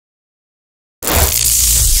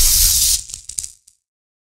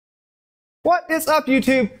What is up,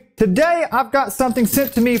 YouTube? Today I've got something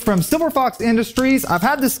sent to me from Silver Fox Industries. I've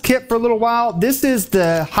had this kit for a little while. This is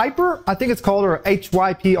the HYPR, I think it's called, or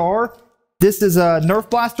HYPR. This is a Nerf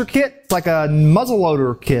blaster kit. It's like a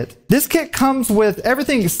muzzleloader kit. This kit comes with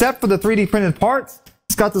everything except for the 3D printed parts.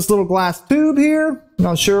 It's got this little glass tube here.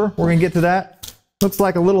 Not sure, we're gonna get to that. Looks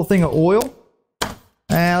like a little thing of oil.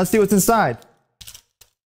 And let's see what's inside.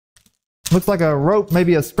 Looks like a rope,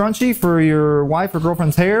 maybe a scrunchie for your wife or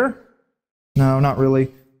girlfriend's hair. No, not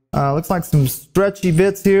really. Looks like some stretchy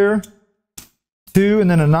bits here. Two,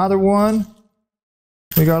 and then another one.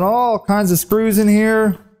 We got all kinds of screws in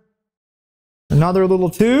here. Another little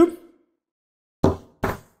tube.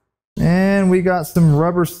 And we got some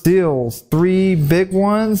rubber seals. 3 big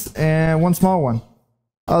ones and 1 small one.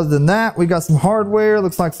 Other than that, we got some hardware.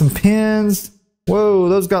 Looks like some pins. Whoa,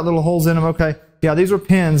 those got little holes in them. Okay. Yeah, these are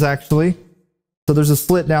pins actually. So there's a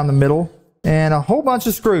slit down the middle. And a whole bunch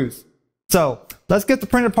of screws. So let's get the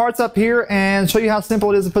printed parts up here and show you how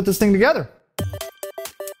simple it is to put this thing together.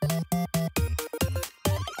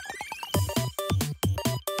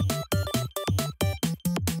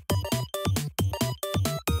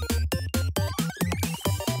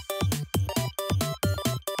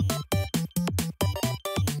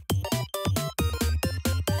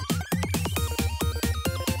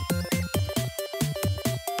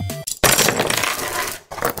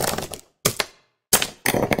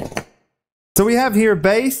 So we have here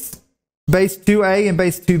base 2A and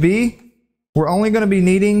base 2B. We're only going to be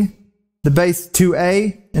needing the base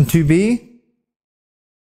 2A and 2B.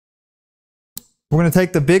 We're going to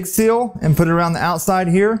take the big seal and put it around the outside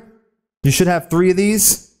here. You should have 3 of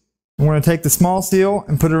these. And we're going to take the small seal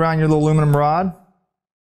and put it around your little aluminum rod.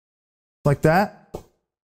 Like that.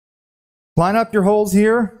 Line up your holes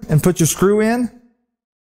here and put your screw in.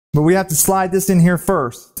 But we have to slide this in here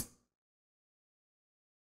first.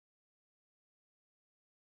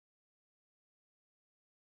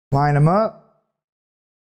 Line them up.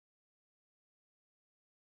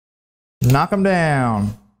 Knock them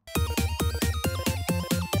down.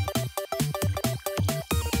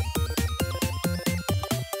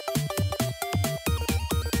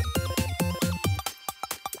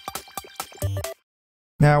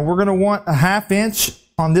 Now we're going to want a 1/2 inch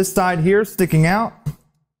on this side here sticking out.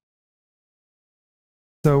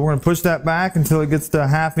 So we're going to push that back until it gets to a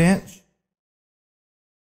 1/2 inch.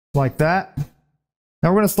 Like that. Now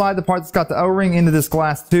we're going to slide the part that's got the O-ring into this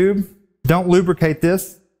glass tube. Don't lubricate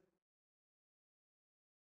this.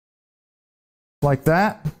 Like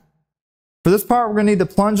that. For this part, we're going to need the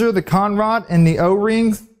plunger, the con rod, and the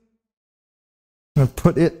O-rings. I'm going to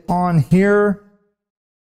put it on here.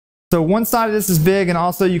 So one side of this is big, and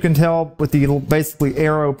also you can tell with the basically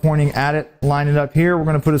arrow pointing at it, line it up here. We're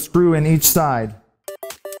going to put a screw in each side.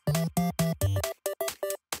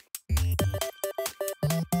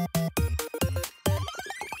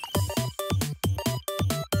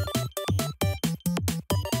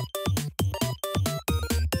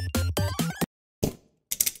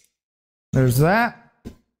 There's that.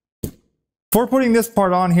 Before putting this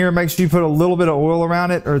part on here, make sure you put a little bit of oil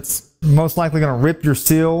around it or it's most likely going to rip your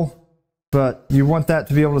seal, but you want that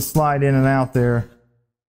to be able to slide in and out there.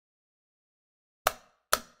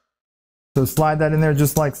 So slide that in there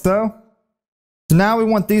just like so. So now we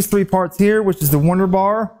want these 3 parts here, which is the wonder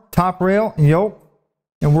bar, top rail, and yoke.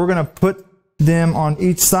 And we're going to put them on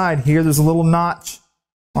each side here. There's a little notch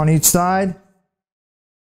on each side,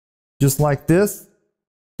 just like this.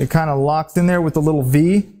 It kind of locks in there with a little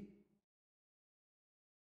V.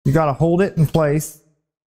 You got to hold it in place.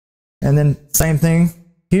 And then same thing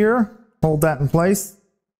here. Hold that in place.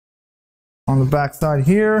 On the back side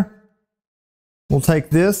here. We'll take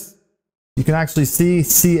this. You can actually see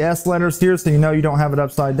CS letters here so you know you don't have it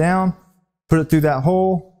upside down. Put it through that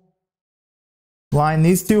hole. Line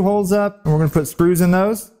these 2 holes up and we're going to put screws in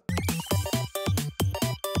those.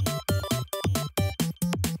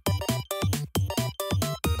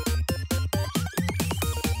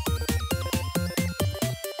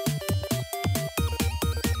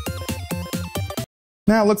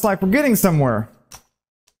 Now it looks like we're getting somewhere.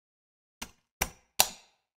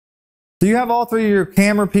 So you have all 3 of your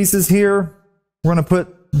camera pieces here. We're going to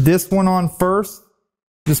put this one on first,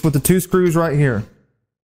 just with the 2 screws right here.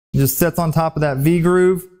 It just sets on top of that V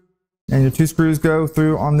groove, and your 2 screws go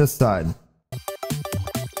through on this side.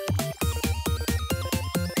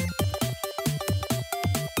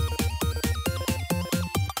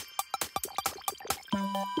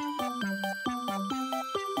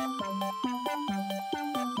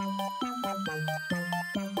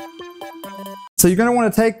 So you're going to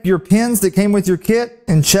want to take your pins that came with your kit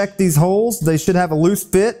and check these holes. They should have a loose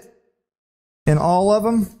fit in all of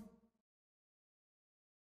them.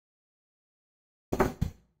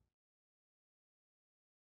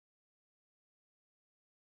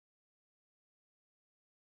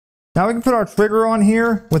 Now we can put our trigger on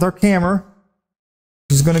here with our camera.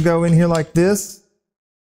 It's going to go in here like this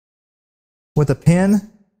with a pin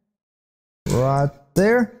right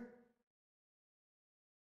there.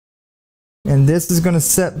 And this is going to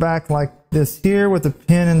set back like this here with a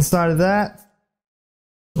pin inside of that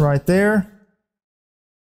right there.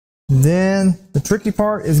 Then the tricky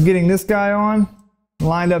part is getting this guy on,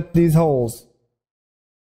 lined up these holes.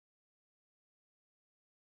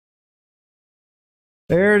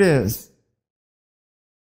 There it is.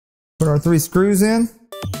 Put our 3 screws in.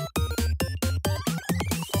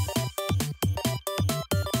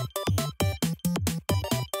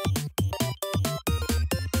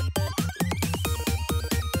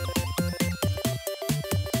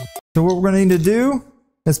 So what we're going to need to do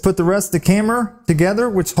is put the rest of the camera together,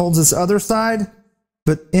 which holds this other side.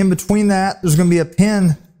 But in between that, there's going to be a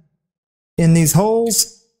pin in these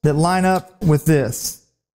holes that line up with this.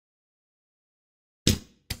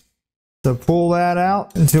 So pull that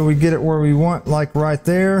out until we get it where we want, like right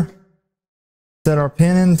there. Set our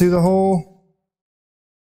pin in through the hole.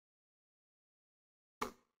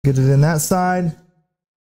 Get it in that side.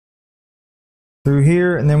 Through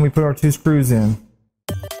here, and then we put our 2 screws in.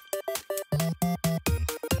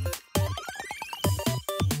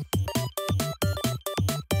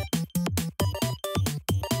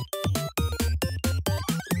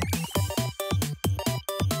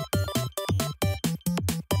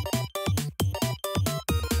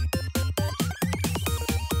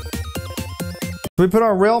 We put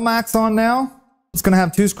our rail max on now. It's going to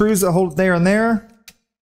have 2 screws that hold it there and there.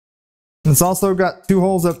 And it's also got 2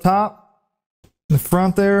 holes up top in the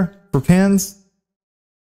front there for pins.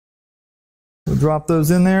 We'll drop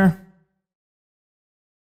those in there.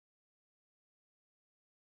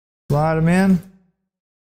 Slide them in.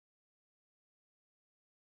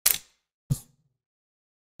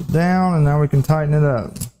 Down, and now we can tighten it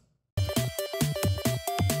up.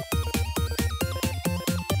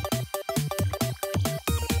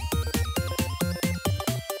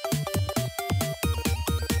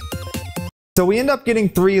 So we end up getting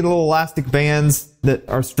 3 little elastic bands that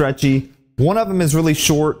are stretchy. One of them is really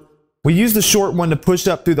short. We use the short one to push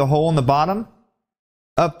up through the hole in the bottom,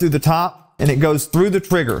 up through the top, and it goes through the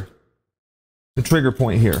trigger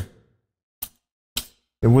point here.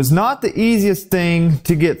 It was not the easiest thing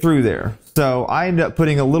to get through there. So I ended up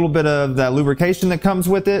putting a little bit of that lubrication that comes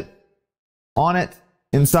with it on it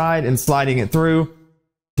inside and sliding it through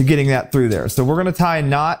to getting that through there. So we're going to tie a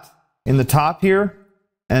knot in the top here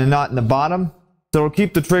and a knot in the bottom. So it'll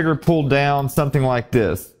keep the trigger pulled down, something like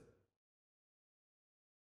this.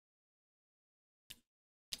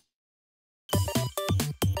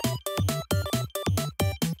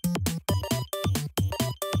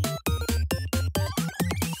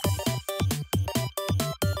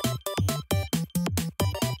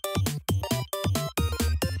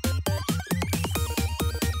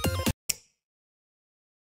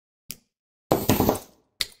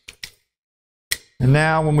 And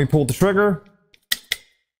now when we pull the trigger,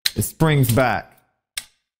 it springs back.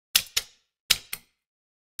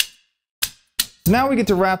 So now we get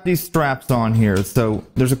to wrap these straps on here. So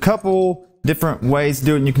there's a couple different ways to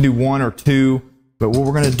do it, and you can do 1 or 2. But what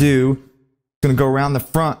we're going to do is going to go around the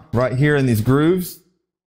front right here in these grooves.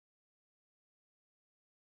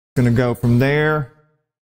 Going to go from there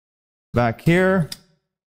back here,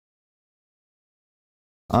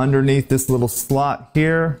 underneath this little slot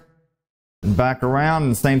here, and back around,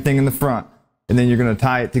 and the same thing in the front. And then you're going to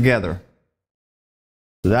tie it together.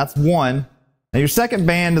 So that's 1. Now your second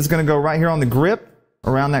band is going to go right here on the grip,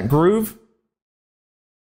 around that groove,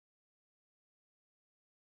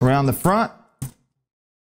 around the front,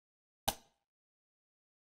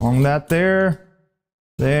 along that there,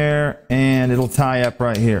 and it'll tie up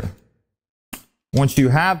right here. Once you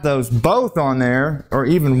have those both on there, or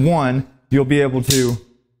even 1, you'll be able to.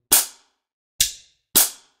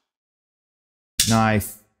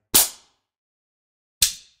 Nice.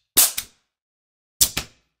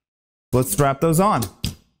 Let's strap those on.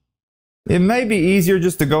 It may be easier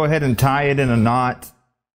just to go ahead and tie it in a knot.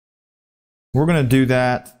 We're going to do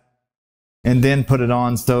that and then put it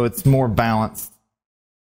on so it's more balanced.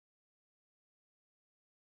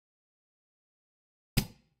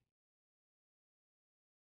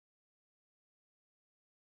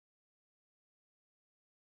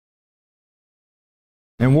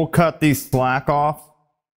 And we'll cut these slack off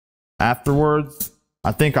afterwards.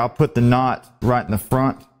 I think I'll put the knot right in the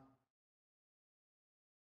front.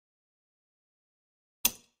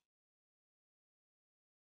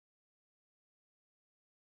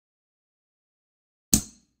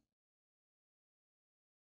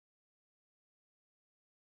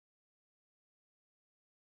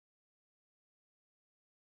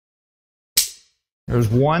 There's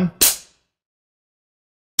one.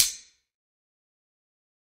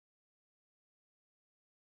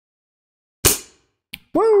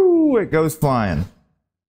 Woo! It goes flying.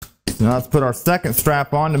 So now let's put our second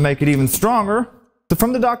strap on to make it even stronger. So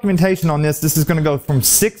from the documentation on this is going to go from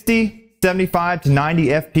 60, 75 to 90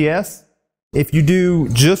 FPS. If you do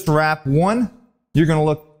just wrap 1, you're going to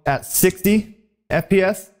look at 60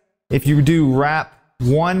 FPS. If you do wrap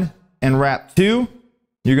 1 and wrap 2,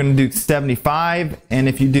 you're going to do 75. And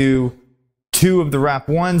if you do 2 of the wrap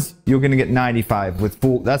 1s, you're going to get 95 with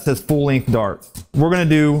full, that says full length darts. We're going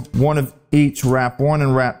to do 1 of each wrap 1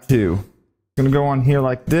 and wrap 2. Going to go on here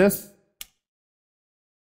like this.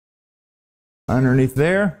 Underneath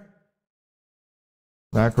there.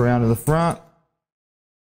 Back around to the front.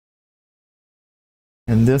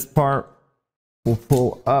 And this part will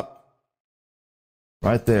pull up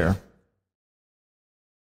right there.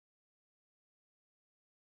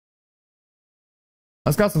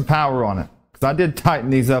 That's got some power on it, because I did tighten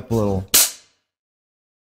these up a little.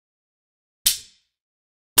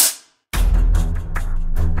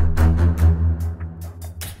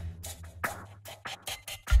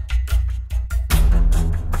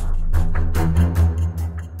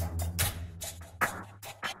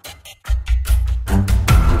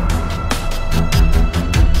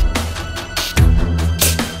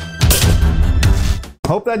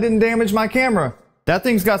 Hope that didn't damage my camera. That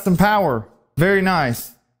thing's got some power. Very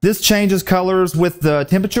nice. This changes colors with the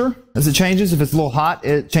temperature as it changes. If it's a little hot,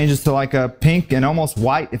 it changes to like a pink and almost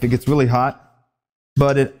white if it gets really hot.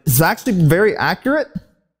 But it's actually very accurate.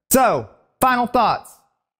 So, final thoughts.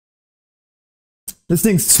 This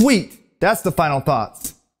thing's sweet. That's the final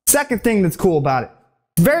thoughts. Second thing that's cool about it.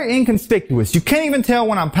 It's very inconspicuous. You can't even tell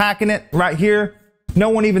when I'm packing it right here. No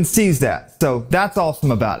one even sees that. So that's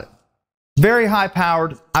awesome about it. Very high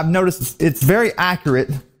powered. I've noticed it's very accurate.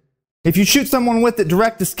 If you shoot someone with it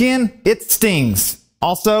direct to skin, it stings.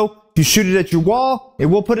 Also, if you shoot it at your wall, it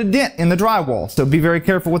will put a dent in the drywall. So be very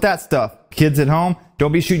careful with that stuff. Kids at home,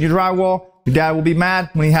 don't be shooting your drywall. Your dad will be mad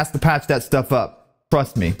when he has to patch that stuff up.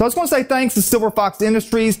 Trust me. So I just want to say thanks to Silver Fox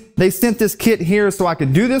Industries. They sent this kit here so I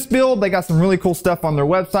could do this build. They got some really cool stuff on their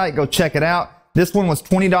website. Go check it out. This one was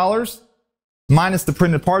 $20 minus the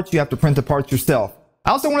printed parts. You have to print the parts yourself. I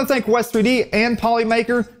also want to thank West 3D and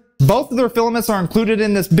Polymaker. Both of their filaments are included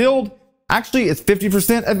in this build. Actually, it's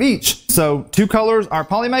 50% of each. So 2 colors are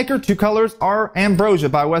Polymaker, 2 colors are Ambrosia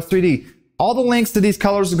by West 3D. All the links to these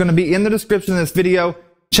colors are going to be in the description of this video.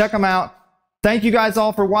 Check them out. Thank you guys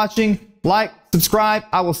all for watching. Like, subscribe.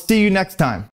 I will see you next time.